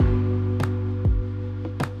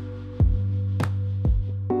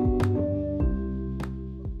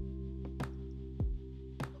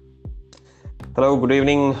Hello, good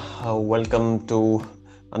evening. Welcome to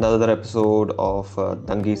another episode of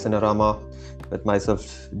Dangi Cinerama with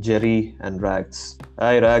myself, Jerry and Rags.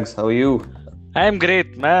 Hi, Rags, how are you? I'm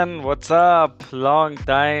great, man. What's up? Long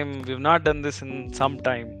time. We've not done this in some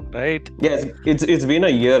time, right? Yes, it's been a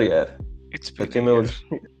year, yeah. It's been a year.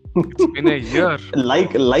 Satyam, It's been a year.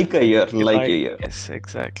 like a year, like a Like, year. yes,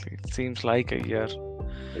 exactly. It seems like a year.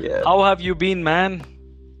 Yeah. How have you been, man?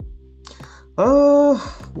 Uh,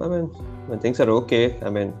 I mean, things are okay. I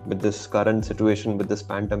mean, with this current situation, with this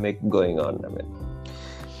pandemic going on,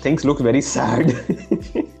 things look very sad.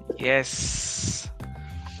 Yes.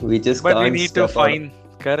 We just But we can't need to step out. find,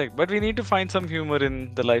 correct. But we need to find some humor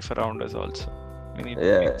in the life around us also. We need to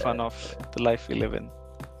make Yeah. fun of the life we live in.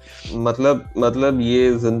 मतलब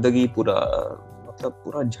ये जिंदगी पूरा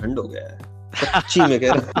झंड हो गया है सच्ची में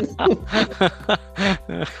कह रहा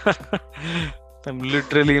I'm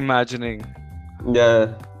literally imagining. yeah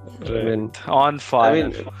I Right. mean On I fire.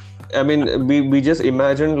 mean I mean we just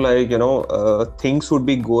imagined like things would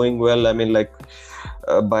be going well. I mean like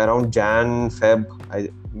by around Jan Feb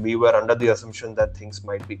we were under the assumption that things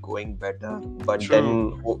might be going better, but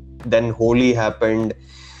True. then Holi happened.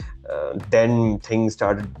 Then things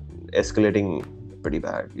started escalating pretty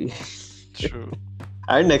badly. True.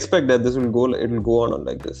 I didn't expect that it'll go on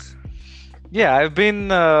like this. Yeah, I've been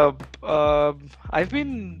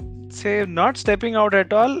say not stepping out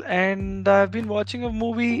at all, and I've been watching a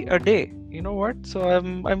movie a day. You know what? So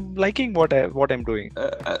I'm liking what I'm doing.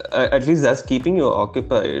 At least that's keeping you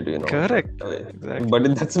occupied, Correct. But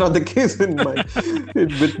Exactly. that's not the case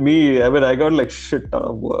with me. I mean, I got like shit ton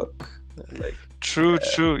of work. Like, True.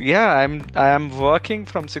 Yeah, I am working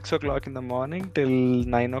from 6 o'clock in the morning till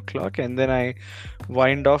 9 o'clock, and then I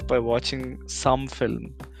wind off by watching some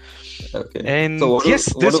film. okay. So And yes,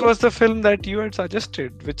 this was the film that you had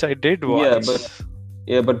suggested, which I did watch.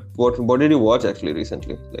 but what did you watch actually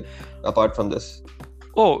recently? Like apart from this?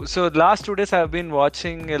 Oh, so the last 2 days I've been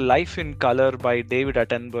watching Life in Color by David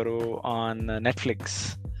Attenborough on Netflix.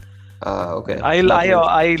 Okay. I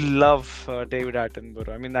love David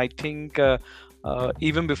Attenborough. I mean, I think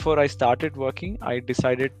even before I started working, I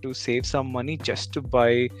decided to save some money just to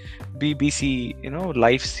buy BBC,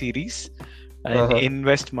 live series and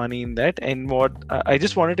invest money in that. And what I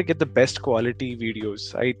just wanted to get the best quality videos.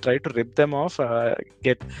 I tried to rip them off,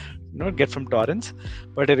 get from torrents,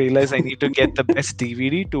 but I realized I need to get the best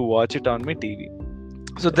DVD to watch it on my TV.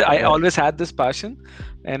 So I always had this passion,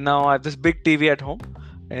 and now I have this big TV at home,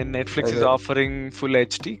 and Netflix is offering full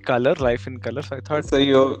HD color, Life in Color. So I thought, so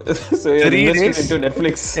you're 3 invested days into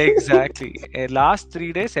Netflix. exactly. Last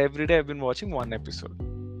 3 days, every day I've been watching one episode.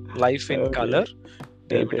 Life in Color,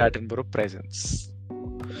 David Attenborough presents.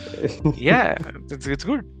 Yeah, it's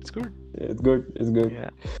good. It's good. It's good.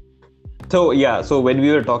 Yeah. So when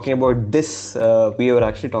we were talking about this, we were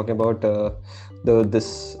actually talking about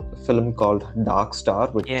this film called Dark Star,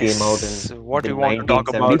 which came out in what the we want to talk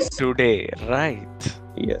about 1970s. today, right?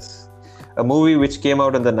 Yes, a movie which came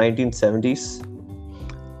out in the 1970s.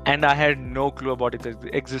 And I had no clue about its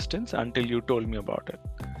existence until you told me about it.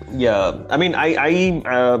 Yeah, I mean,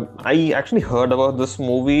 I actually heard about this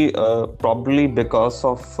movie probably because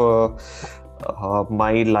of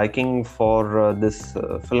my liking for this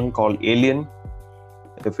film called Alien.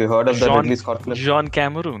 If you heard of the Ridley Scott film, John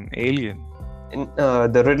Cameron, Alien.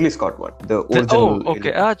 The Ridley Scott one, the original.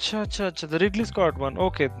 Okay. Acha, the Ridley Scott one.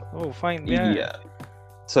 Okay. Oh, fine. Yeah.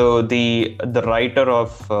 So the writer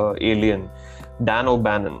of Alien, Dan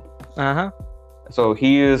O'Bannon. So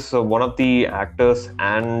he is one of the actors,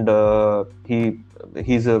 and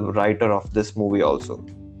he's a writer of this movie also.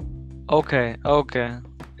 Okay.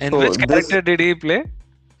 And which character did he play?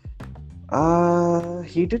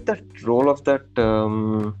 He did that role of that.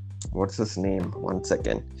 What's his name? 1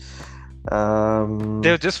 second.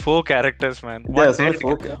 There were just 4 characters, man.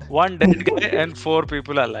 One dead guy and 4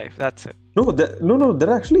 people alive. That's it. No. There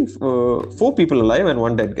are actually 4 people alive and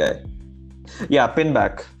 1 dead guy. Yeah,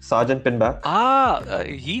 Pinback, Sergeant Pinback.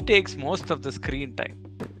 He takes most of the screen time.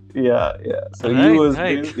 Yeah. So he was.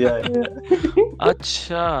 Yeah.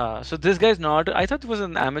 Acha. So this guy's not. I thought he was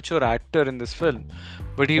an amateur actor in this film,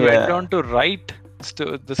 but he went on to write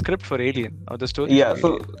the script for Alien or the story. Yeah.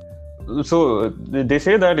 So they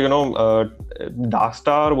say that Dark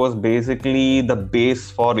Star was basically the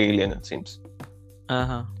base for Alien. It seems.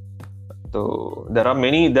 So there are,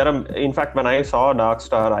 in fact, when I saw Dark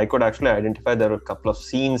Star, I could actually identify there were a couple of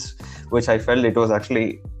scenes which I felt it was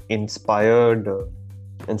actually inspired.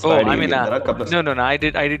 I mean, no. I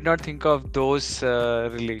did not think of those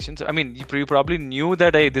relations. I mean, you probably knew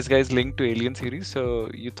that this guy is linked to Alien series, so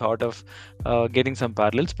you thought of getting some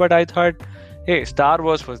parallels. But I thought, hey, Star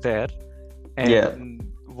Wars was there. And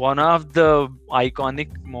one of the iconic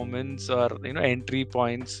moments or entry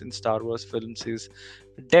points in Star Wars films is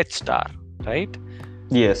Death Star, right?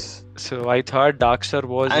 Yes. So I thought Dark Star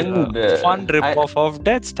was a fun rip-off of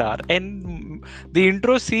Death Star, and the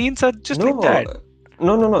intro scenes are just like that.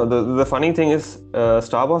 No. The funny thing is,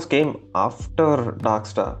 Star Wars came after Dark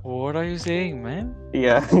Star. What are you saying, man?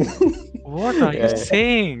 Yeah. What are you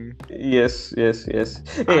saying? Yes.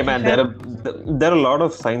 Hey, man, there are a lot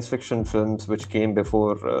of science fiction films which came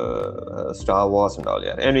before Star Wars and all.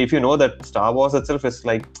 Yeah, and if you know that Star Wars itself is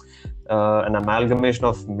like an amalgamation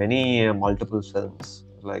of many multiple films.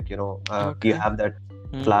 Like you have that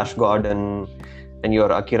Flash God and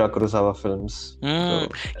your Akira Kurosawa films. So,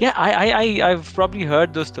 yeah, I've probably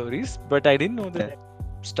heard those stories, but I didn't know that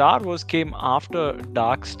Star Wars came after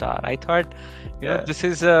Dark Star. I thought, this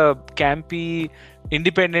is a campy,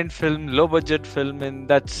 independent film, low budget film, and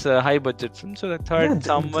that's a high budget film. So I thought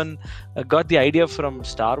someone got the idea from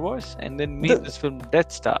Star Wars and then made this film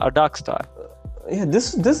Death Star or Dark Star. Yeah,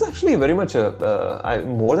 this is actually very much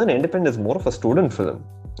more than independent. It's more of a student film.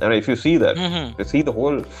 And if you see that, you see the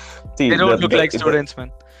whole. They don't look like students,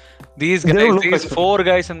 man. These guys, these 4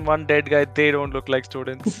 guys and 1 dead guy, they don't look like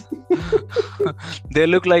students. They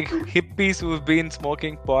look like hippies who've been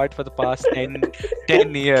smoking pot for the past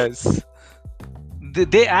 10 years.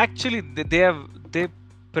 They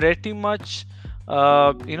pretty much,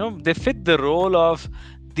 they fit the role of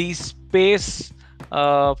these space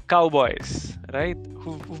cowboys, right?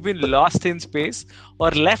 Who've been lost in space or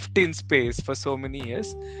left in space for so many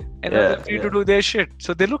years, and are free to do their shit.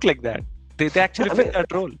 So they look like that. They actually fit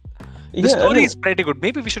that role. The story is pretty good.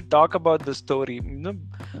 Maybe we should talk about the story.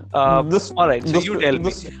 All right. So you tell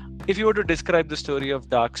me, if you were to describe the story of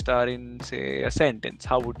Dark Star in, say, a sentence,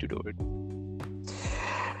 how would you do it?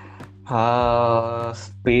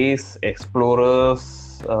 Space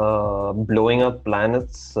explorers blowing up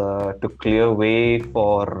planets to clear way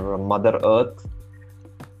for Mother Earth,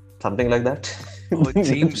 something like that.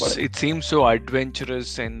 It seems so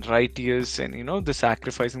adventurous and righteous, and the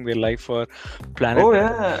sacrificing their life for planet. Oh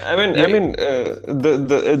yeah, I mean,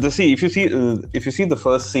 if you see the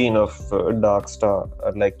first scene of Dark Star,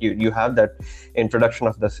 like you have that introduction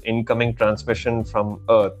of this incoming transmission from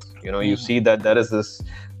Earth. You see that there is this.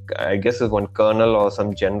 I guess is one colonel or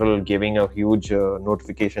some general giving a huge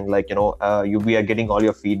notification like we are getting all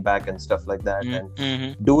your feedback and stuff like that,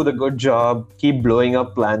 and do the good job, keep blowing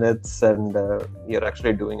up planets, and you're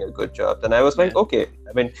actually doing a good job. And I was like, okay,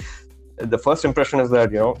 I mean, the first impression is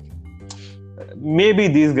that maybe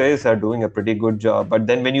these guys are doing a pretty good job, but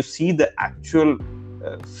then when you see the actual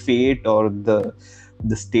fate or the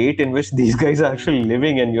state in which these guys are actually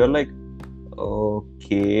living, and you're like,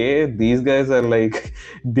 okay, these guys are like,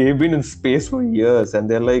 they've been in space for years, and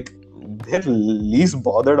they're least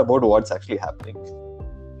bothered about what's actually happening.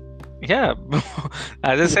 Yeah,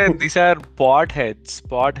 as I said, these are potheads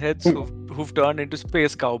who've turned into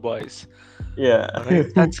space cowboys. Yeah,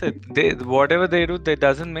 right? That's it. Whatever they do, that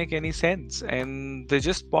doesn't make any sense, and they're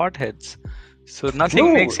just potheads. So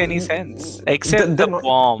nothing makes any sense except the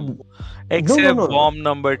bomb. Except bomb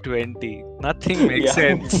number 20. Nothing makes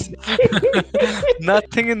sense.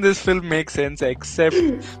 Nothing in this film makes sense except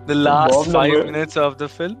the last 5 minutes of the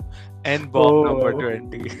film and bomb number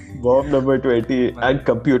 20. Bomb number 20 and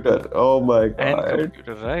computer. Oh my god. And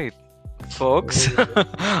computer, right. Folks,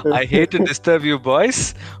 I hate to disturb you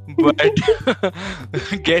boys, but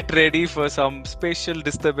get ready for some spatial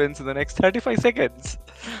disturbance in the next 35 seconds.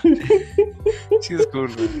 She's cool,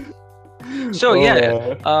 man. So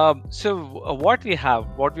what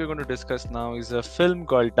we're going to discuss now is a film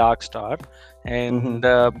called Dark Star, and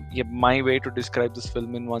my way to describe this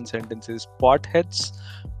film in one sentence is potheads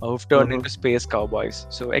who've turned into space cowboys.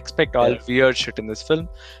 So expect all weird shit in this film.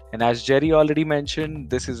 And as Jerry already mentioned,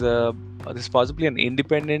 this is possibly an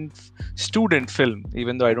independent student film,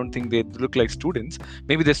 even though I don't think they look like students.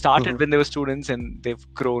 Maybe they started when they were students and they've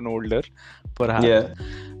grown older, perhaps. Yeah.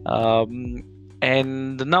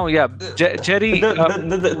 And now, Jerry. The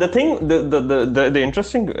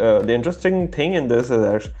interesting thing in this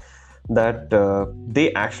is that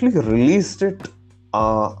they actually released it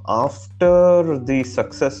after the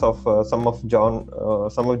success of some of John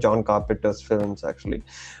Carpenter's films. Actually,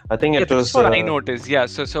 I think it was. That's what I noticed. Yeah.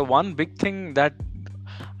 So one big thing that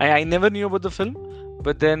I never knew about the film,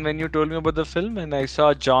 But then when you told me about the film and I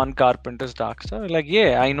saw John Carpenter's Dark Star, like,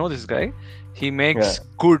 yeah, I know this guy. He makes Yeah.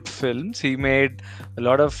 good films. He made a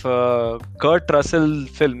lot of Kurt Russell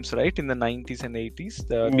films, right, in the 90s and 80s.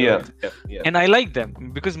 Yeah. Yeah. Yeah. And I like them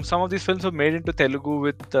because some of these films were made into Telugu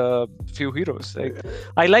with few heroes. Like,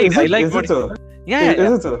 I like Is what. it so? Yeah,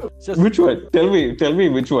 Is it so? So, Which one? Tell me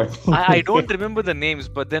which one. I don't remember the names,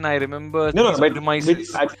 but then I remember No, these but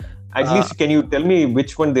premises. at least can you tell me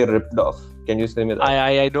which one they ripped off? Can you say me that?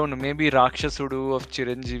 I don't know. Maybe Rakshasudu of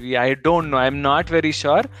Chiranjeevi. I don't know. I'm not very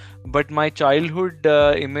sure. But my childhood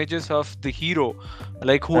images of the hero,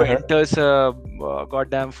 like who enters a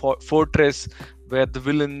goddamn fortress where the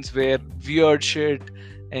villains wear weird shit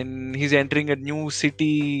and he's entering a new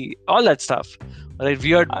city, all that stuff. Like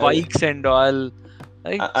weird bikes and all.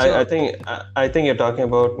 Like, I think you're talking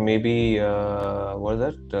about maybe what is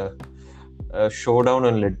that? Showdown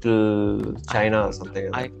in Little China or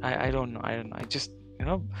something like that. I don't know. I just,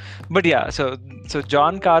 but yeah. So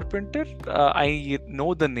John Carpenter, I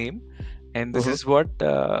know the name, and this is what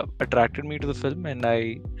attracted me to the film, and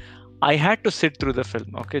I had to sit through the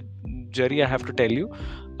film. Okay, Jerry, I have to tell you,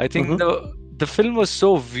 I think the film was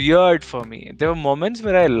so weird for me. There were moments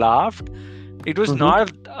where I laughed. It was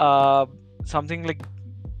not something like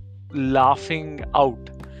laughing out.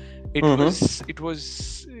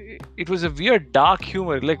 It was a weird dark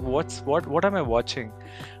humor. Like what am I watching?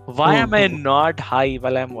 Why am I not high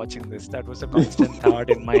while I'm watching this? That was a constant thought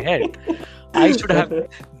in my head. I should have.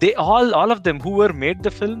 They all of them who were made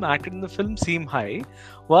the film, acted in the film, seem high.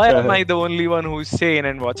 Why am I the only one who's sane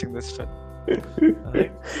and watching this film?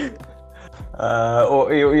 Right?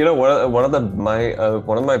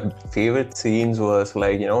 One of my favorite scenes was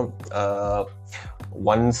like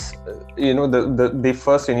once they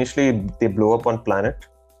first initially they blow up one planet.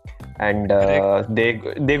 And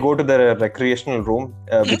they go to the recreational room,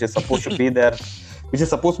 which is supposed to be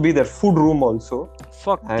their food room also.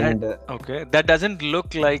 Fuck that. Okay, that doesn't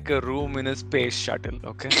look like a room in a space shuttle.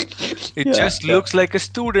 Okay, it just looks like a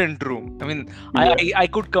student room. I mean, I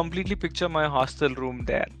could completely picture my hostel room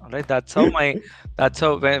there. Right, that's how when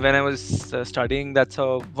I was studying, that's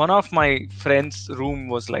how one of my friends' room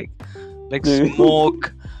was like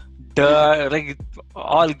smoke. Dirt, like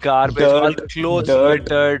all garbage, all clothes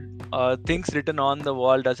littered, things written on the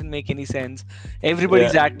wall, doesn't make any sense.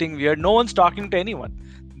 Everybody's acting weird. No one's talking to anyone.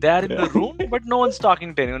 They are in the room, but no one's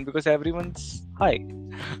talking to anyone because everyone's high.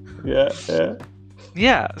 Yeah.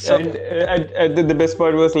 So and the best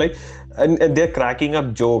part was like, and they're cracking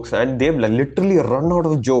up jokes, and they've literally run out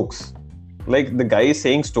of jokes. Like the guy is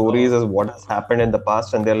saying stories as what has happened in the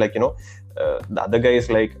past, and they're like, the other guy is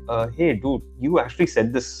like, hey dude, you actually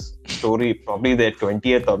said this story probably the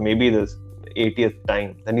 20th or maybe the 80th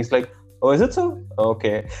time. Then he's like, oh, is it so?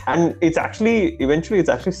 Okay. And eventually it's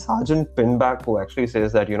actually Sergeant Pinback who actually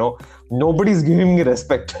says that, nobody's giving me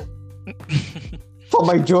respect for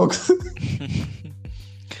my jokes.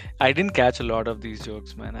 I didn't catch a lot of these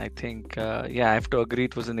jokes, man. I think, I have to agree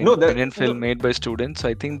it was an independent film made by students. So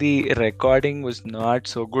I think the recording was not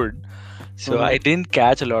so good. So I didn't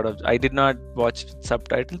catch I did not watch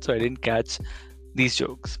subtitles, so I didn't catch these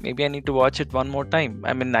jokes. Maybe I need to watch it one more time.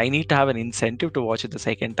 I mean, I need to have an incentive to watch it the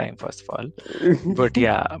second time, first of all. But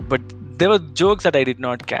there were jokes that I did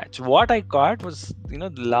not catch. What I caught was, the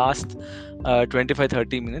last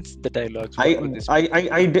 25-30 minutes, the dialogues.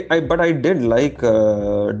 But I did like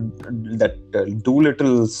that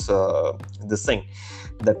Doolittle's this thing,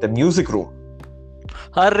 that the music room.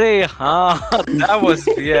 Array, that was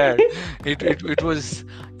weird. It was,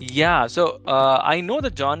 yeah. So I know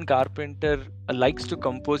that John Carpenter likes to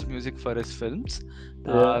compose music for his films,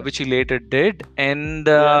 which he later did, and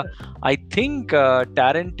I think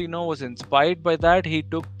Tarantino was inspired by that. He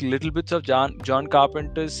took little bits of John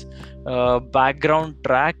Carpenter's background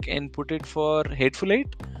track and put it for Hateful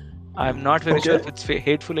Eight. I'm not very sure if it's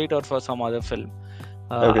Hateful Eight or for some other film.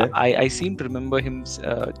 I seem to remember him,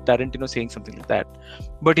 Tarantino, saying something like that.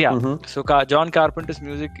 But so John Carpenter's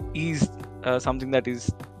music is something that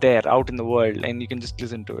is there out in the world, and you can just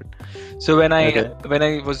listen to it. So when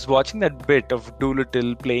I was watching that bit of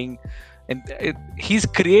Doolittle playing, and he's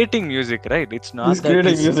creating music, right? It's not he's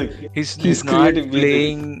creating music. He's not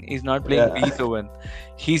playing. He's not playing Beethoven.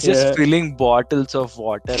 He's just filling bottles of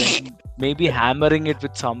water and maybe hammering it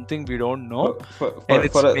with something we don't know, and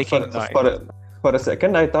it's making noise. For a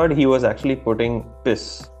second, I thought he was actually putting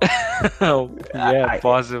piss.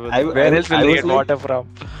 Possible. Where else will he get water from?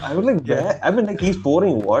 I was like, I mean, like he's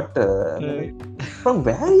pouring water. From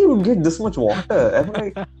where he would get this much water? I'm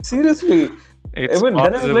like, seriously. It's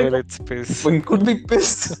possible it's piss. He could be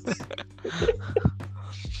pissed.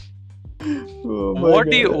 Oh my What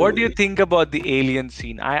do you God. think about the alien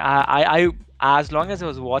scene? I as long as I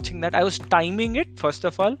was watching that, I was timing it first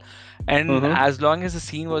of all, and Mm-hmm. as long as the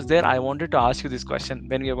scene was there, I wanted to ask you this question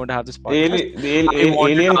when we are going to have this podcast. I The wanted to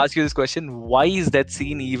alien, ask you this question: why is that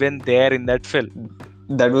scene even there in that film?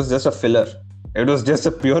 that was just a filler. It was just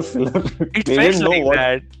a pure filler. It They felt didn't know like what.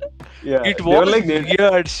 that. Yeah, It they were was like they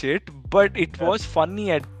weird shit, but it at, was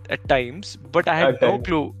funny at times. But I had at no times.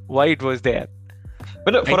 clue why it was there.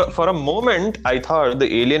 But I think for a moment, I thought the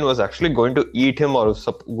alien was actually going to eat him or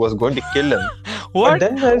was going to kill him. But what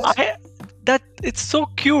then there's I that it's so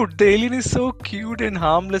cute. The alien is so cute and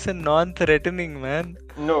harmless and non-threatening, man.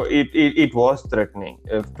 no, it was threatening.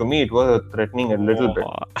 To me, it was threatening a little bit.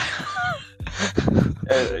 Wow.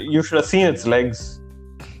 You should have seen its legs.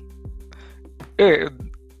 Eh,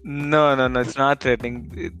 no, it's not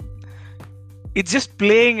threatening. It's just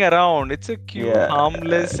playing around. It's a cute, Yeah,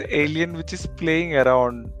 harmless alien which is playing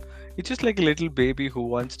around. It's just like a little baby who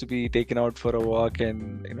wants to be taken out for a walk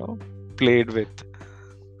and played with.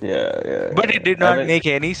 yeah. But it did I not mean, make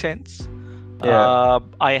any sense. yeah,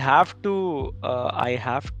 I have to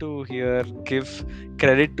here give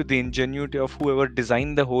credit to the ingenuity of whoever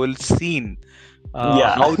designed the whole scene.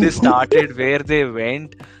 yeah. How they started, where they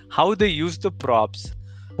went, how they used the props.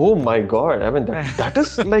 Oh my God! I mean, that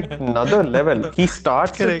is like another level. Correct.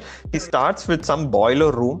 He starts with some boiler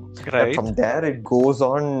room, and Right, from there it goes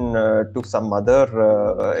on to some other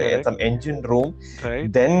correct, some engine room.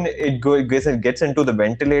 right. Then it gets into the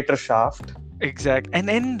ventilator shaft. Exact. And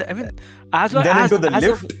then I mean, as long Then into the as a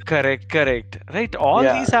lift. correct. Right. All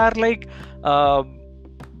Yeah, these are like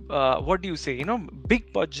what do you say?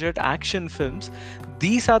 Big budget action films.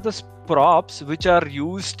 These are the props which are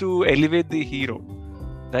used to elevate the hero.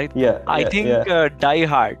 Right. I think yeah. Die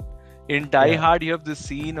Hard. In Die Yeah. Hard, you have the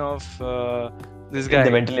scene of this In the guy.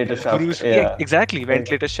 ventilator shaft. Bruce, Yeah. exactly.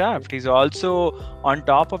 Ventilator shaft. He's also on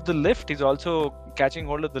top of the lift. He's also catching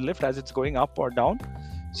hold of the lift as it's going up or down.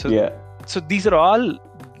 So Yeah. so these are all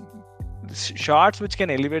shots which can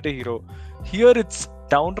elevate a hero. Here it's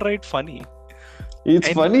downright funny. It's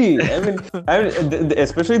And funny.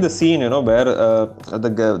 Especially the scene, where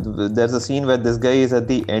there's a scene where this guy is at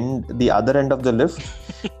the other end of the lift,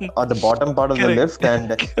 or the bottom part of the Correct. lift,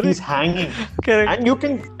 and he's hanging, correct.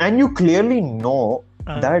 and you clearly know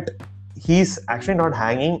Uh. that he's actually not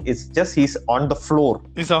hanging. It's just he's on the floor.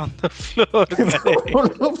 He's on the floor. He's correct. on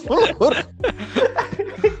the floor.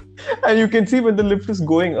 And you can see when the lift is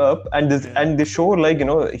going up, and they show like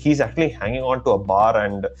he's actually hanging on to a bar,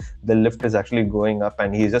 and the lift is actually going up,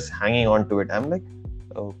 and he's just hanging on to it. I'm like,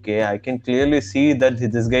 okay, I can clearly see that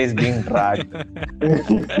this guy is being dragged.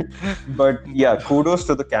 But yeah, kudos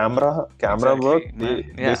to the camera Exactly, work. man.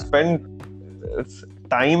 They Yeah. spend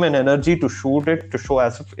time and energy to shoot it, to show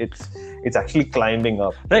as if it's actually climbing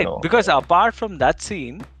up. Right. Because apart from that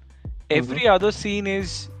scene, every Mm-hmm. other scene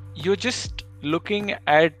is you're just looking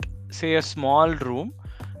at, say, a small room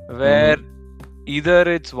where either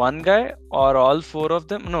it's one guy or all four of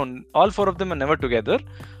them. No, all four of them are never together.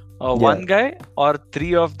 One guy or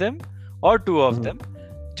three of them or two of them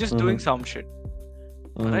just doing some shit.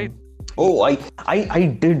 Right. Oh, I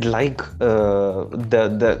did like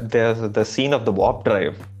the scene of the warp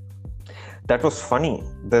drive. That was funny.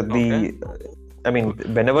 Okay. I mean,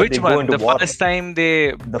 whenever Which they go one? into The warp, first time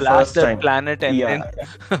they the blast first the time, planet and yeah,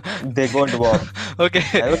 then they go into warp. okay.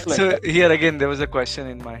 I was like, So here again there was a question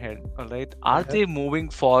in my head. All right. Are they moving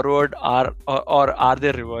forward or are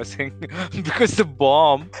they reversing? Because the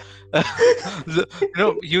bomb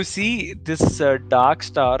you see this dark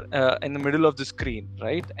star in the middle of the screen,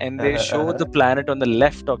 right? And they show the planet on the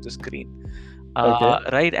left of the screen. Okay.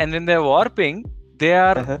 Right. And when they're warping, they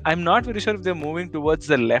are I'm not very sure if they're moving towards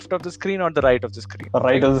the left of the screen or the right of the screen.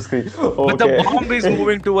 Right of the screen. Okay. But the bomb is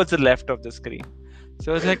moving towards the left of the screen.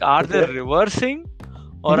 So it's like, are they reversing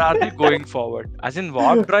or are they going forward? As in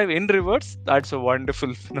warp drive in reverse, that's a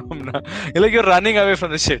wonderful phenomenon. You're running away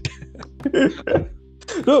from the shit.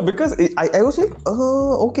 No, because I was like,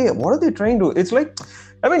 okay, what are they trying to? It's like,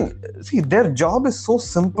 I mean, see, their job is so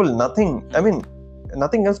simple. Nothing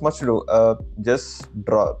else much to do. Just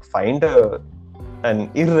find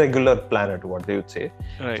an irregular planet, what they would say.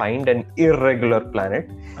 Right. Find an irregular planet,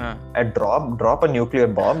 and drop a nuclear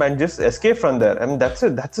bomb and just escape from there. I mean, that's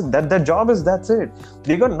it. Their job is that's it.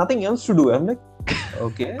 They got nothing else to do. I'm like,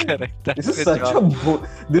 okay, Correct. That's this is the job.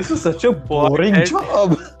 this is such a boring Bored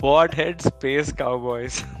job. Boardhead space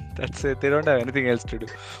cowboys. That's it. They don't have anything else to do.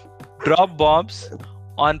 Drop bombs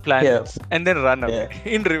on planets and then run away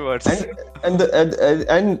in reverse.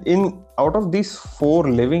 And in out of these 4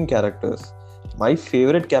 living characters, my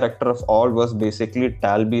favorite character of all was basically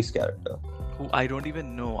Talby's character. I don't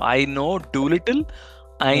even know. I know Doolittle.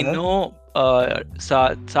 I Uh-huh. know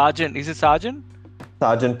Sergeant. Is it Sergeant?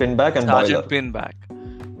 Sergeant Pinback and Boiler. Sergeant Pinback.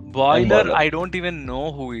 And Boiler, Boiler. I don't even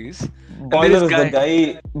know who is. And there is Boiler is the guy.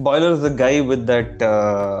 guy. Boiler is the guy with that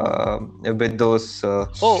with those.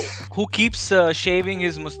 Oh, who keeps shaving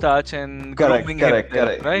his mustache and Correct, grooming correct, himself,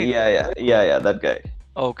 correct. right? Yeah, yeah, yeah, yeah. That guy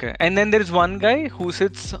Okay. And then there is one guy who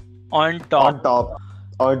sits on top. on top,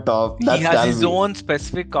 on top. He That's has his Dalby. own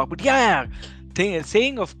specific cockpit. Yeah, yeah.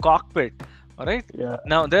 Saying of cockpit, all right. Yeah,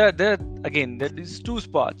 Now there again there is two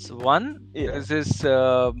spots. One yeah. is this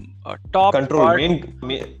top Control part, main.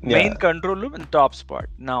 main Yeah, control room, and top spot.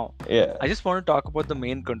 Now yeah. I just want to talk about the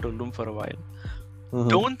main control room for a while. Mhm.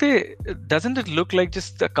 Don't they? Doesn't it look like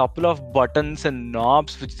just a couple of buttons and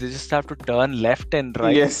knobs which they just have to turn left and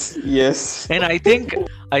right? Yes, yes. And I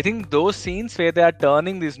think those scenes where they are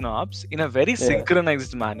turning these knobs in a very Yeah.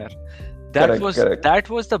 synchronized manner, Correct. that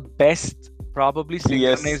was the best probably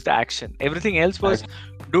Yes. synchronized action. Everything else was,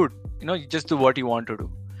 dude, you just do what you want to do.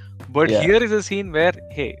 But Yeah. here is a scene where,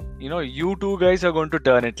 hey, you two guys are going to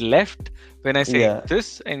turn it left when I say Yeah.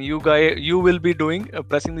 this, and you will be doing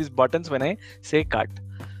pressing these buttons when I say cut.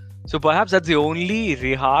 So perhaps that's the only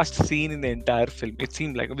rehearsed scene in the entire film. It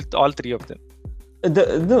seemed like with all three of them.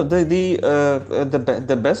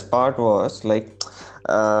 The best part was like,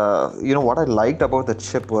 what I liked about the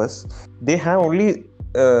chip was they have only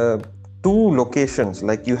two locations.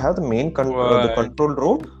 Like you have the main the What? control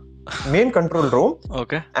room,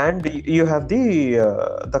 Okay. and you have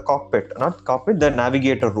the cockpit, not cockpit, the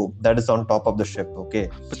navigator room that is on top of the ship. Okay.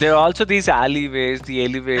 But there are also these alleyways, the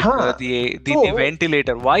elevator, Huh. the So-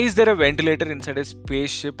 ventilator. Why is there a ventilator inside a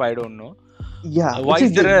spaceship? I don't know. Yeah. Why see,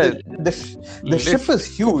 is there the ship is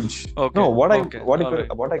huge. Okay, No, what I okay, what I alright.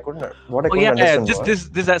 could what I couldn't Oh couldn't yeah, understand was,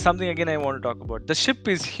 this is something again I want to talk about. The ship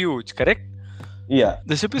is huge, correct? yeah.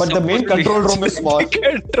 The ship is But the main supposedly control room is small. The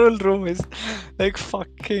control room is like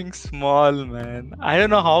fucking small, man. I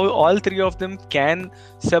don't know how all three of them can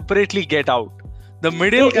separately get out. The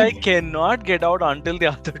middle No, guy cannot get out until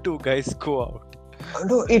the other two guys go out.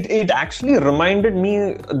 No, it actually reminded me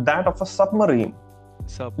that of a submarine.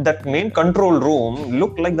 So That main control room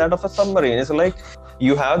looked like that of a submarine. It's like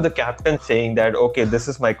you have the captain saying that, okay, this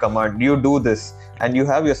is my command, you do this, and you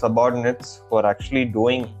have your subordinates who are actually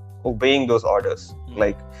obeying those orders,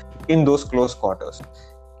 like in those close quarters.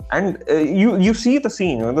 And you see the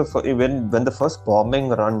scene, when the first bombing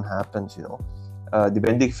run happens,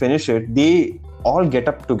 when they finish it, they all get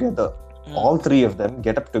up together. All three of them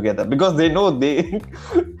get up together because they know they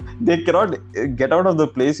cannot get out of the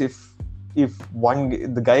place if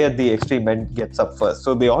the guy at the extreme end gets up first.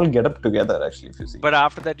 So they all get up together, actually, if you see. But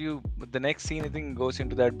after that, the next scene I think goes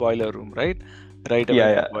into that boiler room, right? Right away,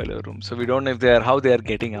 Yeah, the boiler room. So we don't know if how they are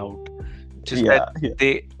getting out. Just that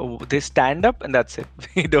they stand up and that's it.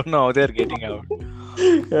 We don't know how they are getting out.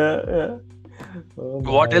 Yeah. Oh,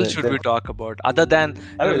 What man, else should we talk about other than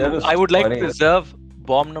that was I would like to funny. reserve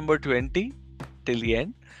bomb number 20 till the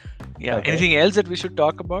end. Yeah. Okay. Anything else that we should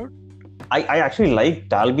talk about? I actually like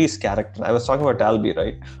Talby's character. I was talking about Talby,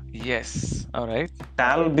 right? Yes. All right.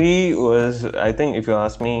 Talby was, I think, if you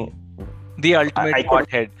ask me, The ultimate I could-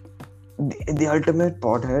 pothead. the ultimate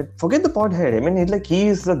pothead. Forget the pothead. I mean, he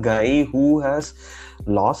is the guy who has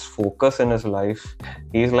lost focus in his life.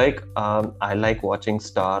 He's like, I like watching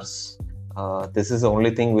stars. This is the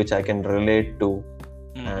only thing which I can relate to.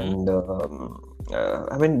 And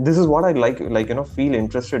I mean, this is what I like, feel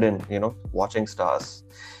interested in, watching stars.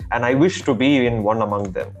 And I wish to be in one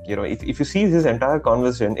among them. If you see his entire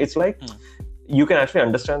conversation, it's like you can actually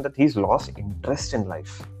understand that he's lost interest in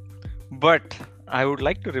life. But I would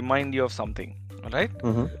like to remind you of something. All right.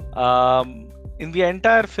 Mm-hmm. In the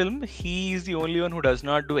entire film, he is the only one who does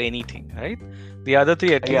not do anything, right? The other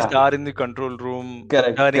three at least are in the control room.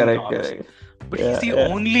 Correct. But he's the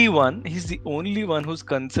only one. He's the only one who's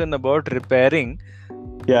concerned about repairing.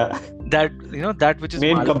 Yeah. That which is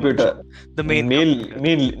main computer. The main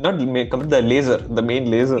the laser. The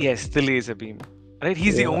main laser. Yes, the laser beam. Right.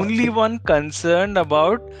 He's the only one concerned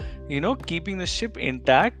about keeping the ship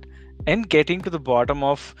intact and getting to the bottom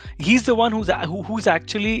of. He's the one who's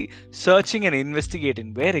actually searching and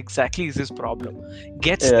investigating where exactly is this problem.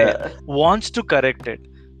 Gets there, wants to correct it.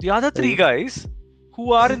 The other three guys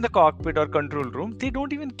who are in the cockpit or control room, they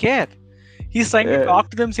don't even care. He's trying to talk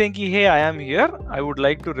to them, saying, "Hey, I am here. I would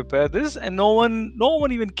like to repair this," and no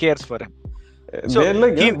one even cares for him. So they're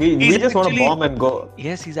like, we just want to bomb and go.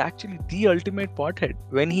 Yes, he's actually the ultimate pothead.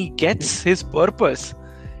 When he gets his purpose,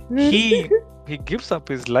 he gives up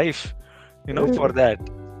his life, for that.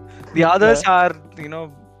 The others are,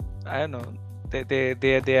 I don't know,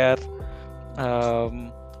 they are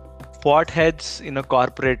potheads in a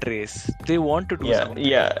corporate race. They want to do something.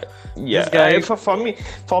 Yeah. This guy, For me,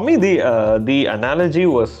 the analogy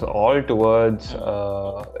was all towards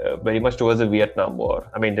very much towards the Vietnam War.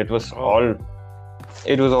 I mean, it was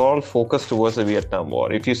all focused towards the Vietnam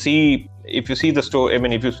War. If you see the story, I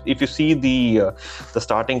mean, if you see the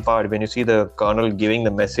starting part, when you see the colonel giving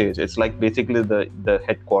the message, it's like basically the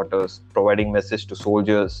headquarters providing message to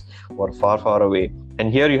soldiers who are far away.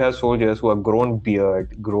 And here you have soldiers who have grown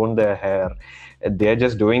beard, grown their hair. They're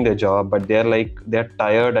just doing their job, but they're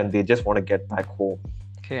tired and they just want to get back home.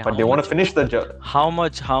 okay, But they want to finish the job.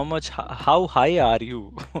 how high are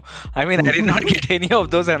you? I mean, I did not get any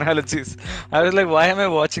of those analogies. I was like, why am I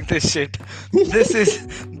watching this shit? This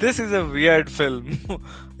is a weird film.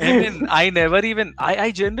 I mean,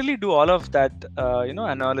 I generally do all of that,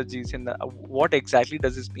 analogies in what exactly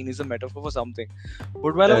does this mean is a metaphor for something.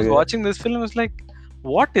 But while I was Okay. watching this film, I was like,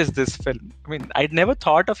 what is this film? I mean, I'd never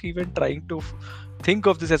thought of even trying to think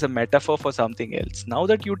of this as a metaphor for something else. Now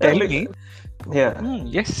that you tell me, Yeah.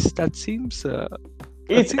 yes, that seems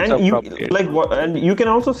It's seems and you appropriate. like what, and you can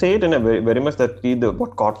also say it in a very much that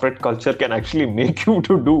what corporate culture can actually make you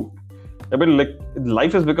to do. I mean, like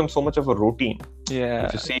life has become so much of a routine.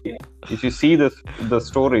 Yeah. If you see the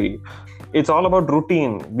story, it's all about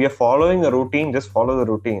routine. We are following a routine. Just follow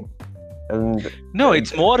the routine. And No,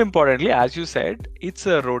 it's more importantly, as you said, it's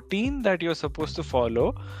a routine that you're supposed to follow,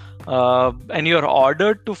 and you're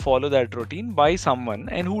ordered to follow that routine by someone,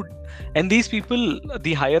 and these people,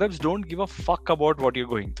 the higher ups, don't give a fuck about what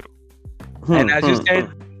you're going through. And as you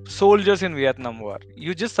said, soldiers in Vietnam War,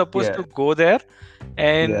 you're just supposed Yeah. to go there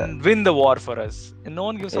and Yeah. win the war for us, and no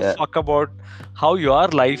one gives a Yeah. fuck about how your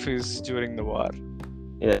life is during the war.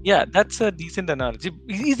 Yeah. That's a decent analogy.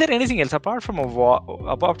 Is there anything else apart from a war,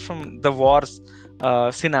 apart from the wars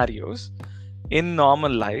scenarios in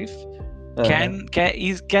normal life?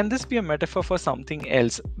 Can this be a metaphor for something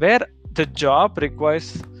else where the job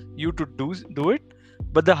requires you to do it,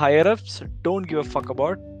 but the higher ups don't give a fuck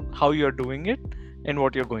about how you're doing it and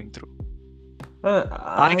what you're going through?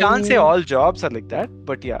 I can't say all jobs are like that,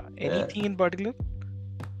 but yeah, anything in particular?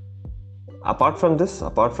 Apart from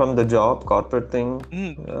the job, corporate thing.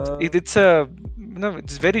 It's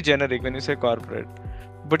very generic when you say corporate.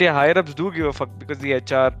 But yeah, higher ups do give a fuck because the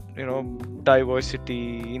HR,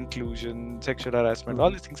 diversity, inclusion, sexual harassment, all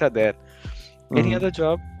these things are there. Any other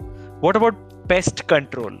job? What about pest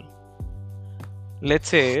control? Let's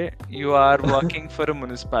say you are working for a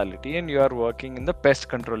municipality and you are working in the pest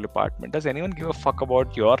control department. Does anyone give a fuck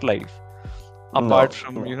about your life? Apart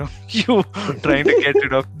from, you trying to get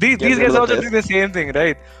rid of... These guys also do the same thing,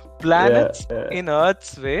 right? Planets in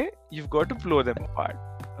Earth's way, you've got to blow them apart,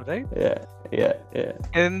 right? Yeah.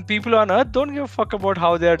 And people on Earth don't give a fuck about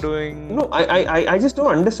how they are doing. No, I just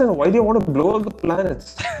don't understand why they want to blow up the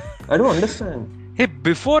planets. I don't understand. Hey,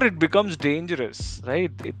 before it becomes dangerous,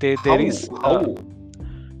 right? How?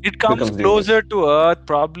 It comes becomes closer to Earth,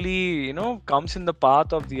 probably, comes in the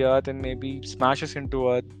path of the Earth and maybe smashes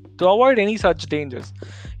into Earth to avoid any such dangers.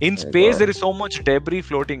 In space, there is so much debris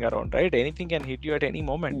floating around, right? Anything can hit you at any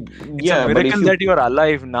moment. It's a miracle that you are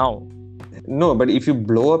alive now. No, but if you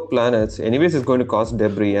blow up planets, anyways, it's going to cause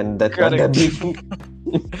debris, and that debris.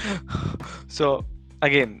 So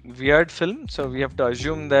again, weird film. So we have to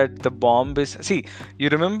assume that the bomb is. See, you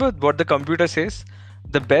remember what the computer says?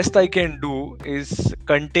 The best I can do is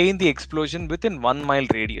contain the explosion within 1 mile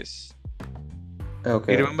radius.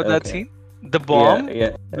 Okay. You remember that scene? The bomb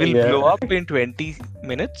will blow up in 20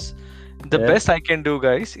 minutes. The best I can do,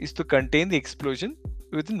 guys, is to contain the explosion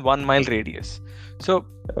within 1 mile radius. So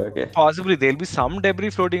possibly there'll be some debris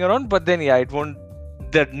floating around, but then it won't.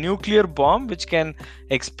 The nuclear bomb, which can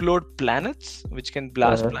explode planets, which can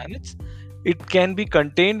blast planets, it can be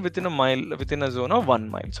contained within a zone of 1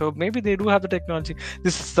 mile. So maybe they do have the technology.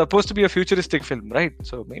 This is supposed to be a futuristic film, right?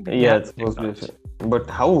 So maybe it's supposed to be. But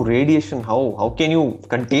how radiation? How can you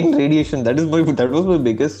contain radiation? That was my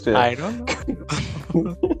biggest. I don't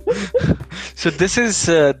know. So this is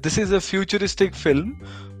a futuristic film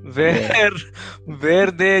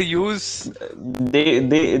where they use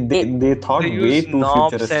they thought they way use too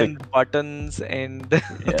knobs futuristic and buttons and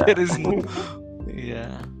there is no.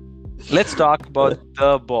 Let's talk about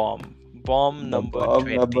the bomb number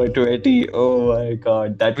 20. Number 20. Oh my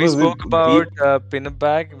god, we spoke about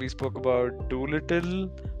Pinback, we spoke about Doolittle,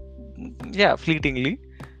 fleetingly.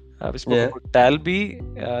 We spoke about Talby,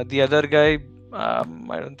 the other guy. I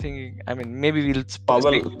don't think. I mean, maybe we'll.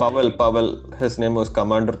 Powell. His name was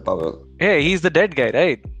Commander Powell. Hey, he's the dead guy,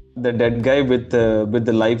 right? The dead guy with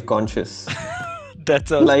the live conscious.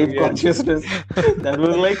 That's live consciousness. That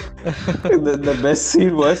was like the best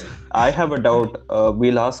scene was. I have a doubt.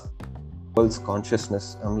 We'll ask world's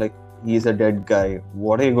consciousness. I'm like, he's a dead guy.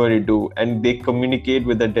 What are you going to do? And they communicate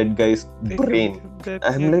with the dead guy's brain.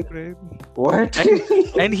 I'm like, what?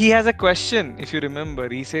 And he has a question, if you remember.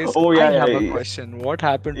 He says, Oh, yeah, I have yeah, a yeah. question. What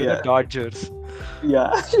happened to the Yeah. Dodgers?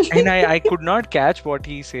 Yeah. And I could not catch what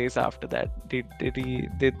he says after that. Did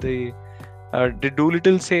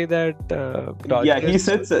Doolittle say that Dodgers Yeah, he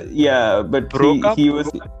said so, yeah, but broke up? he was,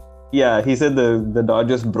 yeah, he said the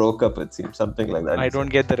Dodgers broke up, it seems, something like that. I don't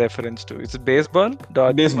get the reference to. It's baseball?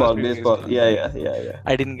 Dodgers must be Baseball. Yeah.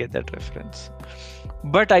 I didn't get that reference.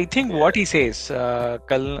 But I think what he says,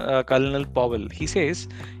 Colonel Powell, he says,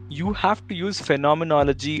 you have to use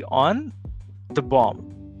phenomenology on the bomb.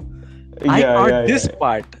 I got this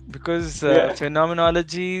part because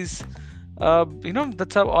phenomenology is,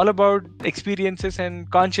 that's all about experiences and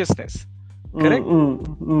consciousness. Correct?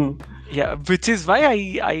 Yeah, which is why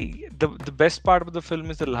the best part of the film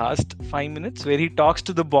is the last 5 minutes where he talks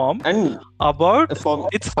to the bomb And about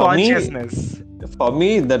its consciousness. For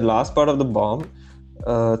me, the last part of the bomb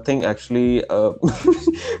thing actually,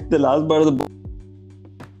 the last part of the bomb,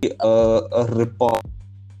 a report,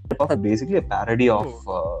 basically a parody of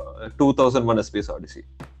 2001: A Space Odyssey.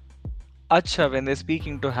 Acha, when they're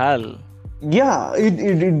speaking to Hal. Yeah,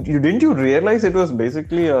 didn't you realize it was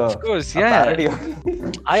basically of course, yeah. parody?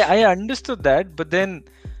 I understood that, but then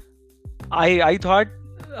I thought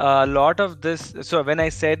a lot of this. So when I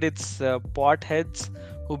said it's potheads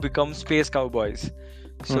who become space cowboys,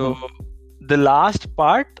 so the last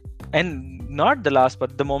part, and not the last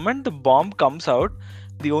part, the moment the bomb comes out,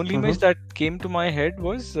 the only image that came to my head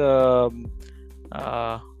was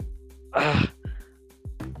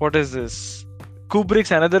what is this?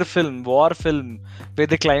 Kubrick's another film, war film, where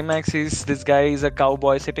the climax is this guy is a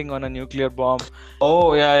cowboy sitting on a nuclear bomb.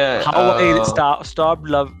 Oh yeah. How I stopped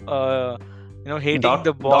hating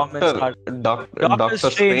the bomb and start. Doctor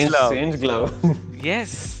Strangelove.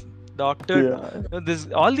 Yes, Doctor.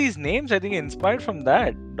 All these names I think inspired from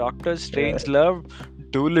that. Doctor Strangelove,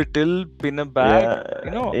 Doolittle, Pin a Bag.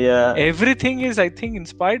 Everything is I think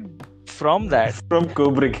inspired from that. From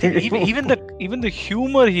Kubrick. even the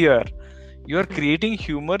humor here. You are creating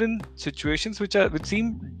humor in situations which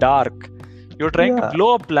seem dark. You're trying to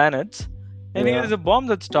blow up planets, and here is a bomb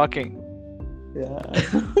that's talking. Yeah.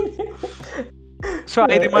 So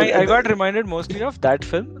I got reminded mostly of that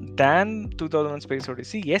film than 2001: Space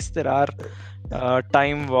Odyssey. Yes, there are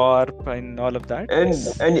time warp and all of that.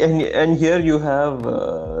 And here you have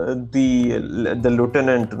the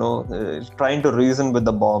lieutenant, trying to reason with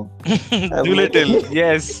the bomb. Doolittle,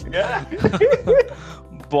 yes.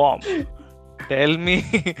 Bomb. Tell me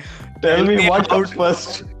what comes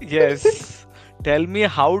first. Yes. Tell me,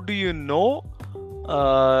 how do you know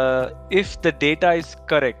if the data is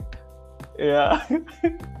correct? Yeah.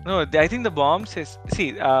 No, I think the bomb says.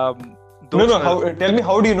 See. Tell me,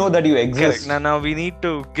 how do you know that you exist? Correct. Now we need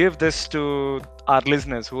to give this to our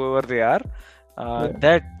listeners, whoever they are.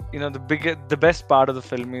 That the best part of the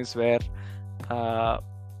film is where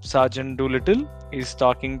Sergeant Doolittle is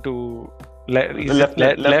talking to.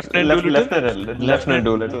 Lieutenant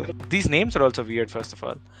Doolittle. These names are also weird, first of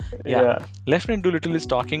all. Yeah. Lieutenant Doolittle is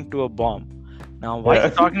talking to a bomb. Now, why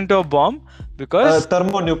is he talking to a bomb? Because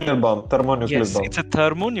thermonuclear bomb. Yes, it's a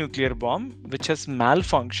thermonuclear bomb which has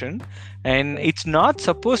malfunctioned, and it's not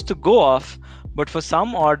supposed to go off, but for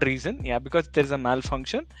some odd reason, because there's a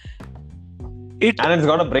malfunction, and it's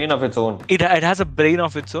got a brain of its own. It has a brain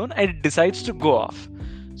of its own, and it decides to go off.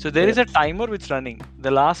 So there is a timer which is running. The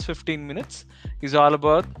last 15 minutes is all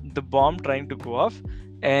about the bomb trying to go off,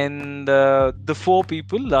 and the four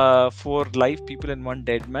live people and one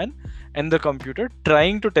dead man, and the computer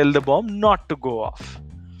trying to tell the bomb not to go off.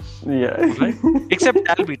 Yeah. Right? Except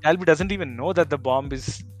Talby. Talby doesn't even know that the bomb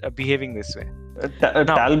is behaving this way.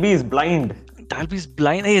 Talby is blind. Talby is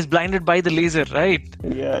blind. He is blinded by the laser, right?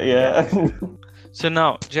 Yeah. So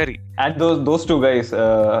now, Jerry. And those two guys,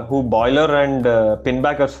 who Boiler and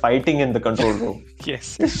Pinback are fighting in the control room.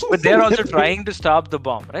 Yes. But they're also trying to stop the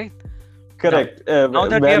bomb, right? Correct. Now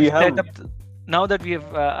that we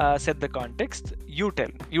have set the context, you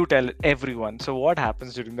tell everyone. So what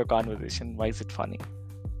happens during the conversation? Why is it funny?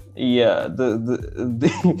 Yeah,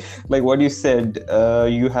 the like what you said,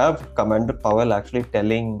 you have Commander Powell actually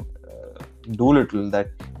telling Doolittle that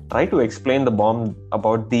try to explain the bomb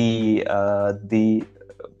about the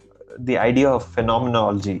idea of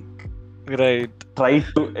phenomenology. Right. Try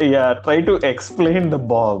to explain the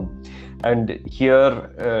bomb. And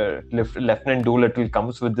here, Lieutenant Doolittle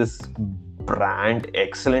comes with this brand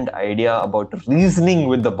excellent idea about reasoning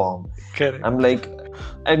with the bomb. Correct. I'm like,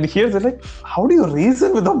 And here they're like, how do you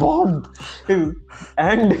reason with a bomb?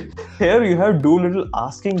 And here you have Doolittle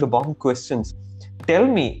asking the bomb questions. Tell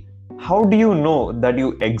me, how do you know that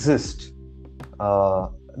you exist?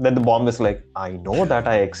 Then the bomb is like, I know that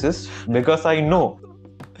I exist because I know.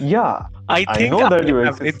 Yeah, I I think know that you am.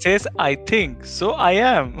 exist. It says I think, so I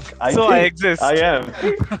am. I think exist. I am.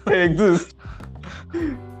 I exist.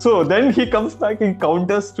 So then he comes back and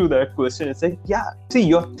counters to that question and says, yeah, see,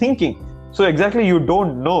 you're thinking. So exactly, you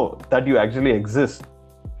don't know that you actually exist.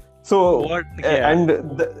 So What? Yeah.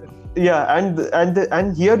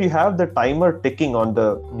 and here you have the timer ticking on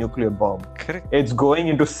the nuclear bomb. Correct. It's going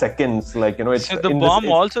into seconds, like, you know. It's So the in bomb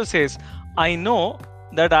this, also says, I know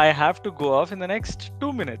that I have to go off in the next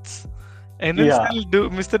 2 minutes. And then still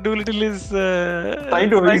Mr. Doolittle is trying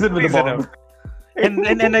to reason with the bomb. out.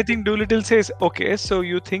 And I think Doolittle says, okay, so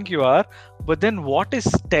you think you are, but then what is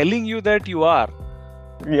telling you that you are?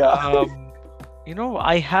 Yeah. You know,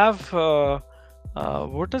 I have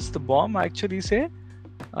what does the bomb actually say?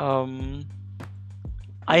 I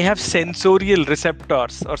have sensorial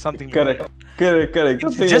receptors or something. Correct.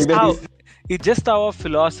 It's just how a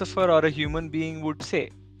philosopher or a human being would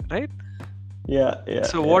say, right? Yeah.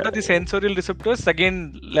 So what are the sensorial receptors?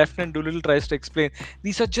 Again, Lieutenant Doolittle tries to explain.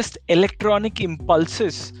 These are just electronic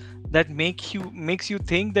impulses that makes you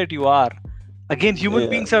think that you are. Again, human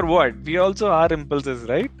beings are what? We also are impulses,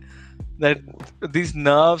 right? That these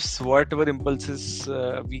nerves, whatever impulses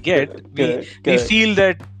we get, we feel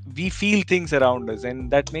that we feel things around us,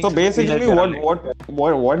 and that makes. So basically,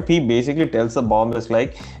 what he basically tells the bomb is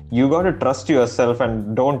like, you got to trust yourself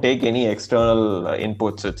and don't take any external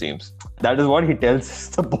inputs. It seems that is what he tells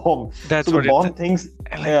the bomb. That's so what the bomb thinks.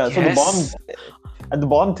 So the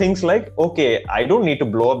bomb thinks like, okay, I don't need to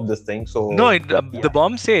blow up this thing. So the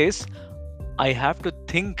bomb says, I have to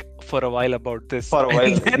think for a while about this. For a while,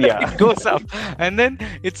 and then it goes up, and then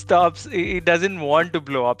it stops. It doesn't want to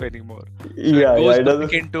blow up anymore. So it goes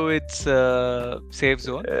back into its safe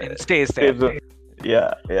zone and stays there.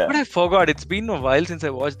 Yeah. But I forgot. It's been a while since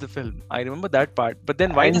I watched the film. I remember that part. But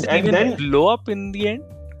then why does it even blow up in the end?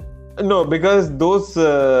 No, because those,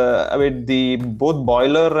 both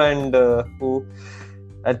Boiler and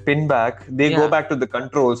at Pinback, they go back to the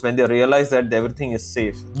controls when they realize that everything is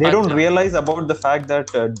safe. They don't realize about the fact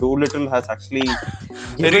that Doolittle has actually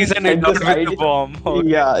reasoned it out with the bomb. Okay.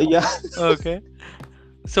 Yeah. Okay.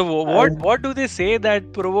 So what do they say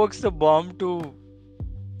that provokes the bomb to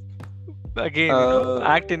again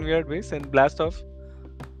act in weird ways and blast off?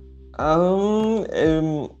 I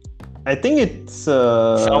think it's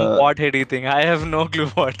some potheady thing. I have no clue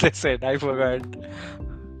what they said. I forgot.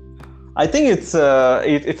 I think it's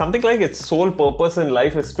something like its sole purpose in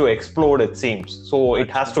life is to explode, it seems. So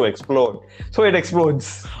it has to explode. So it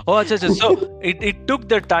explodes. Oh, so it took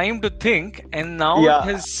the time to think, and now it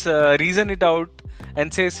has reasoned it out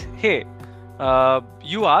and says, hey,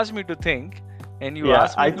 you asked me to think, and you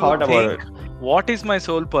asked me to think what is my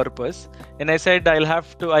sole purpose, and I said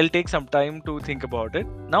I'll take some time to think about it.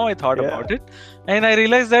 Now I thought about it, and I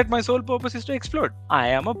realized that my sole purpose is to explode. I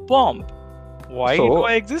am a bomb. Why do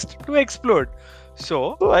I exist? To explode.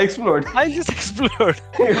 So I explode. I'll just explode.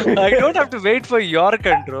 I don't have to wait for your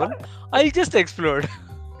control. I'll just explode.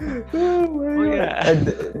 And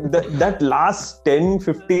that last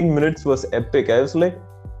 10-15 minutes was epic. I was like,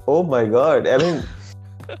 oh my god. I mean,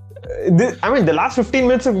 the last 15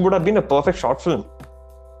 minutes would have been a perfect short film.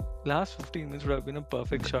 Last 15 minutes would have been a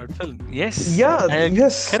perfect short film. Yes. Yeah.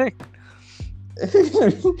 Yes. Correct.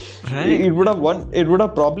 Right. It would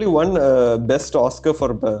have probably won best Oscar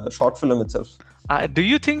for short film itself. Do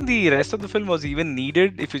you think the rest of the film was even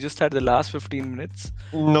needed if you just had the last 15 minutes?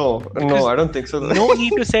 No, I don't think so. No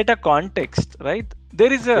need to set a context, right? There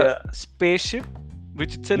is a spaceship,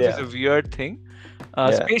 which itself is a weird thing.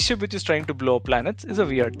 Spaceship which is trying to blow planets is a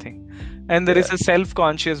weird thing. And there is a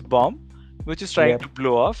self-conscious bomb which is trying to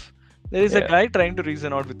blow off. There is a guy trying to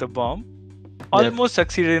reason out with the bomb. Almost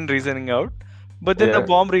succeeded in reasoning out. But then the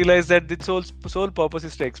bomb realized that its sole purpose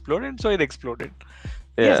is to explode, and so it exploded.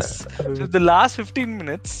 Yes. So the last 15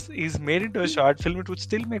 minutes is made into a short film. It would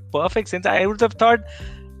still make perfect sense. I would have thought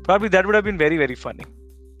probably that would have been very, very funny.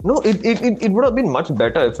 No, it would have been much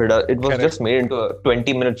better if it was just made into a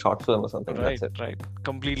 20-minute short film or something. Right.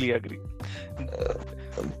 Completely agree.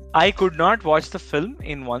 I could not watch the film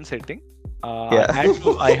in one sitting. I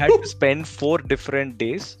had to spend 4 different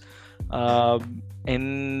days.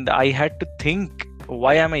 And I had to think,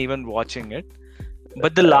 why am I even watching it?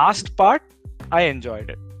 But the last part, I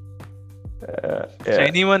enjoyed it. So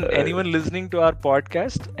anyone listening to our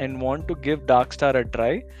podcast and want to give Darkstar a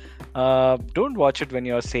try, don't watch it when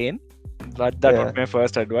you're sane. That would be my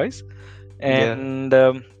first advice. And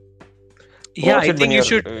Watch I it when think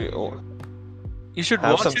you're you should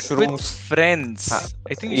have watch some it with shrooms. friends.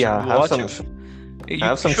 I think you should Yeah, watch it. You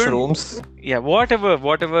have some should, shrooms. yeah,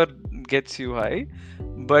 whatever gets you high,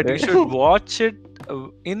 but you should watch it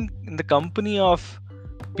in the company of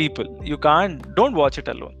people. Don't watch it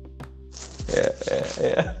alone.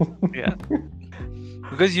 Yeah.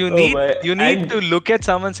 Because you need to look at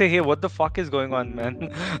someone and say, hey, what the fuck is going on,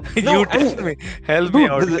 man? You tell me, help me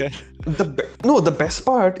out here. The best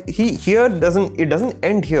part it doesn't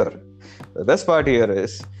end here. The best part here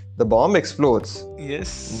is the bomb explodes.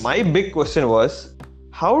 Yes. My big question was,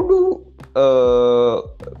 how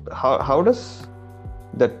does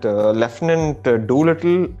that Lieutenant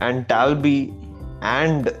Doolittle and Talby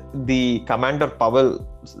and the Commander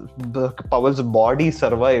Powell's body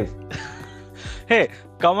survive? Hey,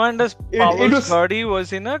 Commander Powell's body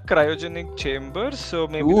was in a cryogenic chamber, so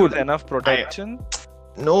maybe there was enough protection.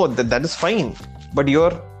 That is fine, but you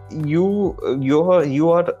are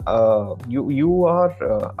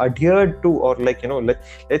adhered to, or like,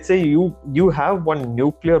 let's say you have one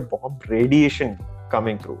nuclear bomb radiation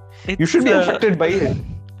coming through. You should be affected by it.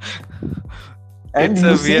 And it's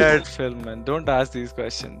a weird film, man. Don't ask these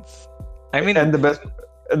questions. I mean, and the best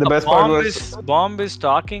part was bomb is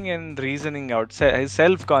talking and reasoning out. He's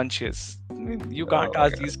self-conscious. I mean, you can't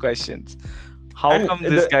ask these questions. How come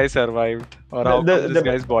this guy survived, or how come this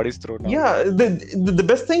guy's body's thrown out? Yeah, the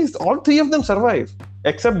best thing is all three of them survive,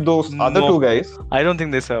 except those other two guys. I don't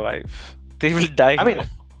think they survive. They will die. I mean,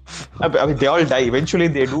 they all die. Eventually,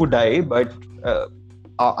 they do die, but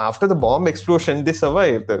after the bomb explosion, they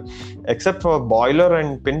survive. Except for Boiler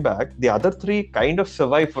and Pinback, the other three kind of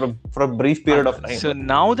survive for a brief period of time. So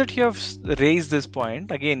now that you have raised this point,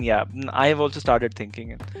 again, yeah, I have also started thinking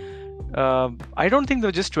it. I don't think there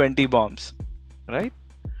were just 20 bombs, right?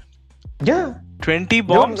 Yeah. 20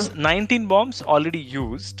 bombs, 19 bombs already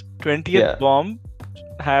used. 20th bomb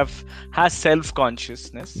has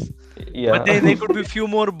self-consciousness. Yeah. But there could be a few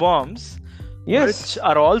more bombs which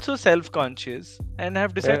are also self-conscious and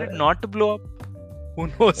have decided not to blow up. Who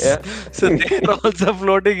knows? Yeah. So they're also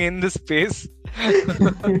floating in the space.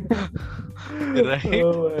 Right?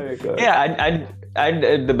 Oh my god. Yeah, and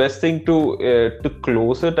the best thing to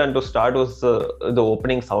close it and to start was the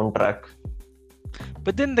opening soundtrack.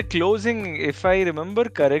 But then the closing, if I remember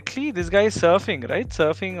correctly, this guy is surfing, right?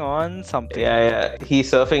 Surfing on something. Yeah. He's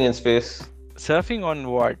surfing in space. Surfing on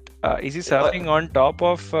what? Is he surfing on top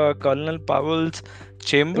of Colonel Powell's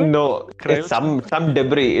chamber? No, it's some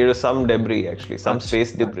debris. It was some debris, actually. Some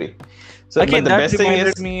space debris. So, again, that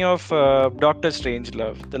reminded me of Doctor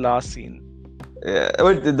Strangelove, the last scene. Yeah,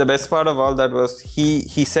 but the best part of all that was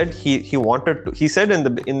he said he wanted to. He said in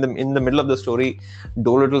the middle of the story,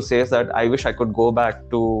 Doolittle says that I wish I could go back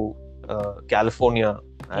to California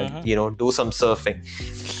and do some surfing.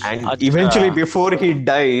 And eventually, before he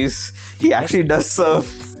dies, he actually does surf.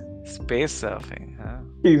 Space surfing, huh?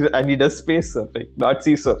 He does space surfing, not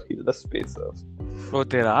sea surf. He does space surf. Oh,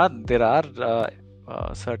 there are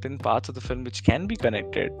certain parts of the film which can be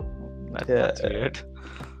connected. That's weird.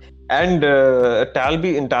 And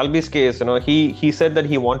in Talby's case, he said that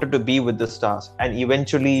he wanted to be with the stars, and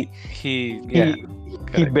eventually he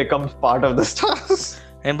becomes part of the stars.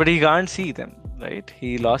 But he can't see them, right?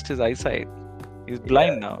 He lost his eyesight. He's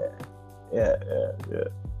blind now. Yeah.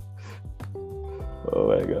 Oh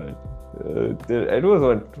my god. It was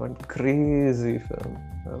one crazy film.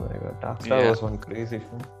 Oh my god. Dark Star was one crazy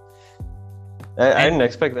film. I didn't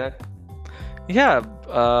expect that. Yeah.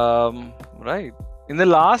 Right. In the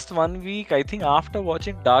last 1 week, I think after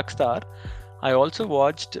watching Dark Star, I also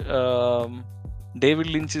watched David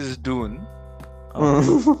Lynch's Dune.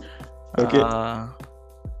 Okay.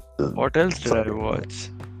 What else did I watch?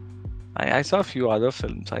 I saw a few other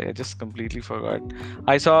films. I just completely forgot.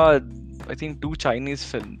 I saw, I think, 2 Chinese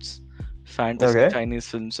films, fantasy Chinese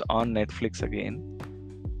films on Netflix again.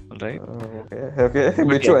 All right. Okay.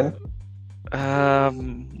 Which one?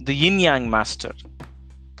 The Yin Yang Master.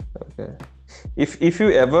 Okay. If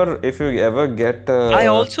you ever get I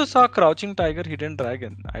also saw Crouching Tiger, Hidden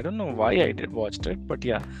Dragon. I don't know why I watched it, but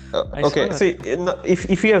yeah. See,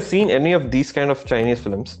 if you have seen any of these kind of Chinese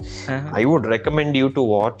films, I would recommend you to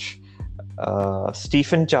watch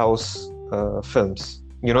Stephen Chow's films.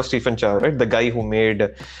 You know Stephen Chow, right? The guy who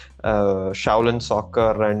made Shaolin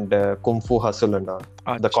Soccer and Kung Fu Hustle and all,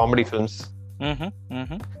 the comedy films.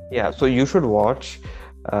 Yeah, so you should watch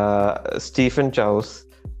Stephen Chow's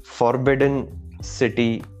Forbidden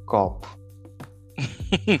City Cop.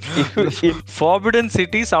 Forbidden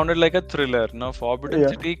City sounded like a thriller. No, Forbidden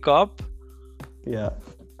City Cop. Yeah.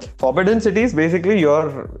 Forbidden City is basically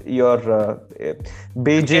your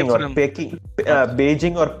Beijing or film. Peking.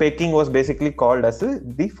 Beijing or Peking was basically called as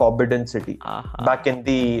the Forbidden City back in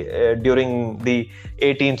the during the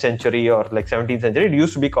 18th century or like 17th century. It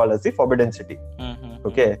used to be called as the Forbidden City.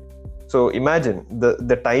 Okay, so imagine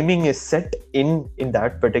the timing is set in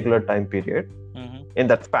that particular time period, in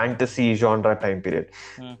that fantasy genre time period.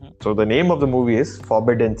 So the name of the movie is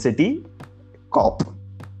Forbidden City Cop.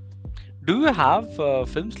 Do you have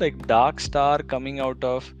films like Dark Star coming out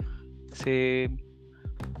of, say,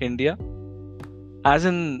 India? As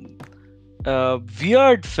in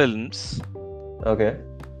weird films. Okay.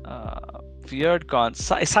 Weird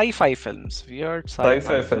sci-fi films. Weird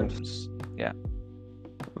sci-fi films. Yeah.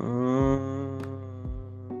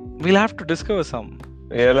 We'll have to discover some.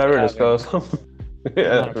 We'll have to discover some.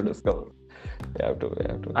 We'll have to discover. We have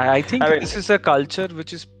to. I think this is a culture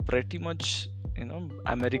which is pretty much,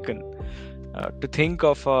 American. To think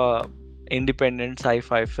of a independent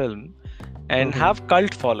sci-fi film and have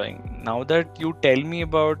cult following. Now that you tell me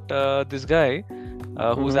about this guy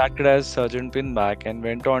who's acted as Sergeant Pinback and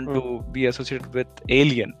went on to be associated with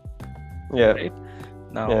Alien. Yeah. Right?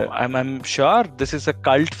 Now I'm sure this is a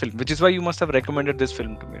cult film, which is why you must have recommended this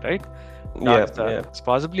film to me, right? It's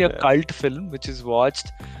possibly a cult film which is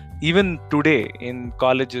watched even today in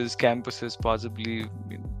colleges, campuses, possibly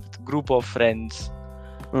with a group of friends.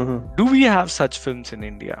 Do we have such films in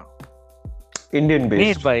India? Indian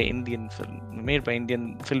based. Made by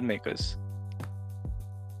Indian filmmakers.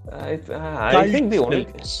 I think the only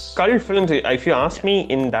cult films, if you ask me,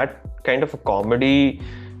 in that kind of a comedy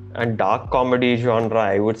and dark comedy genre,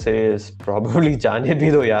 I would say is probably Jaane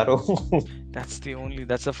Bhi Do Yaro. That's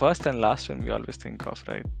the first and last one we always think of,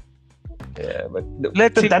 right? Yeah, but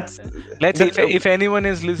let's see if anyone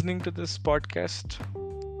is listening to this podcast,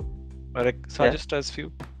 suggest us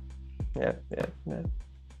few. Yeah.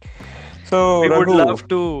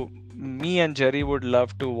 So me and Jerry would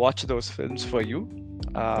love to watch those films for you.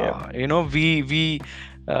 We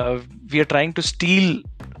are trying to steal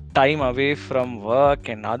time away from work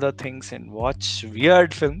and other things and watch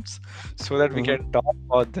weird films so that we can talk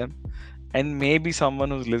about them, and maybe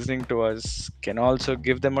someone who's listening to us can also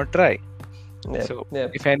give them a try.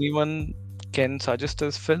 If anyone can suggest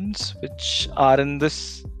us films which are in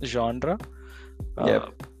this genre,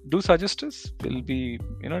 do suggest us. It'll be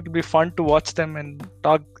fun to watch them and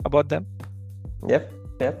talk about them. Yep.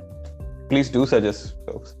 Please do suggest,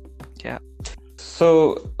 folks. Yeah.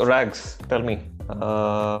 So, Rags, tell me,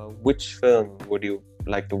 which film would you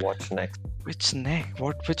like to watch next? Which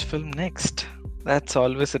film next? That's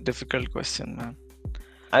always a difficult question, man.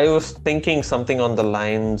 I was thinking something on the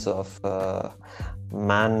lines of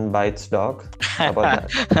Man Bites Dog. How about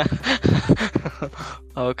that?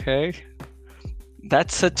 Okay.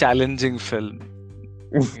 That's a challenging film.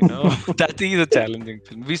 That is a challenging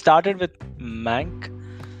film. We started with Mank,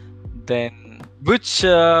 then which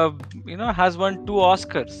has won 2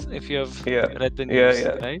 Oscars. If you have read the news,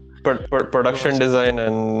 right? Production design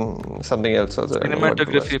and something else also.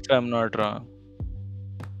 Cinematography, if I'm not wrong.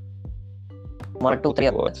 1, 2, 3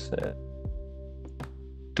 awards.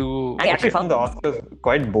 I actually found the Oscars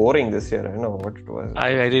quite boring this year. I know what it was.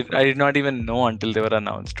 I did not even know until they were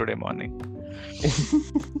announced today morning.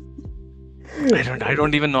 I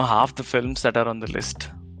don't even know half the films that are on the list.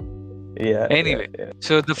 Anyway,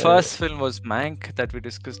 so the first film was Mank that we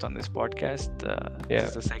discussed on this podcast. This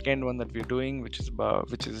is the second one that we're doing, which is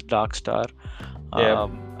Dark Star.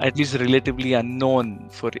 At least relatively unknown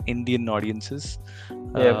for Indian audiences.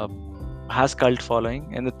 Has cult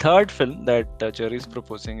following. And the third film that Jerry is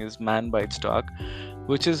proposing is Man Bites Dog,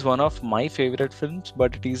 which is one of my favorite films,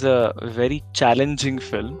 but it is a very challenging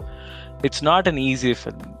film. It's not an easy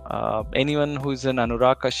film. Anyone who's an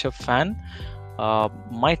Anurag Kashyap fan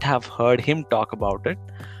might have heard him talk about it.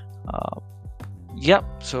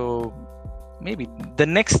 So maybe the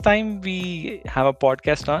next time we have a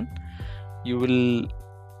podcast on, you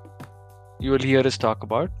will hear us talk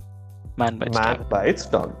about Man Bites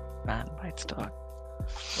Dog. Man Bites Dog.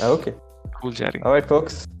 Okay. Cool, Jerry. All right,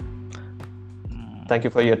 folks. Thank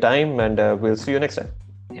you for your time, and we'll see you next time.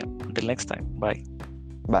 Yeah. Until next time. Bye.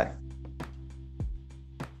 Bye.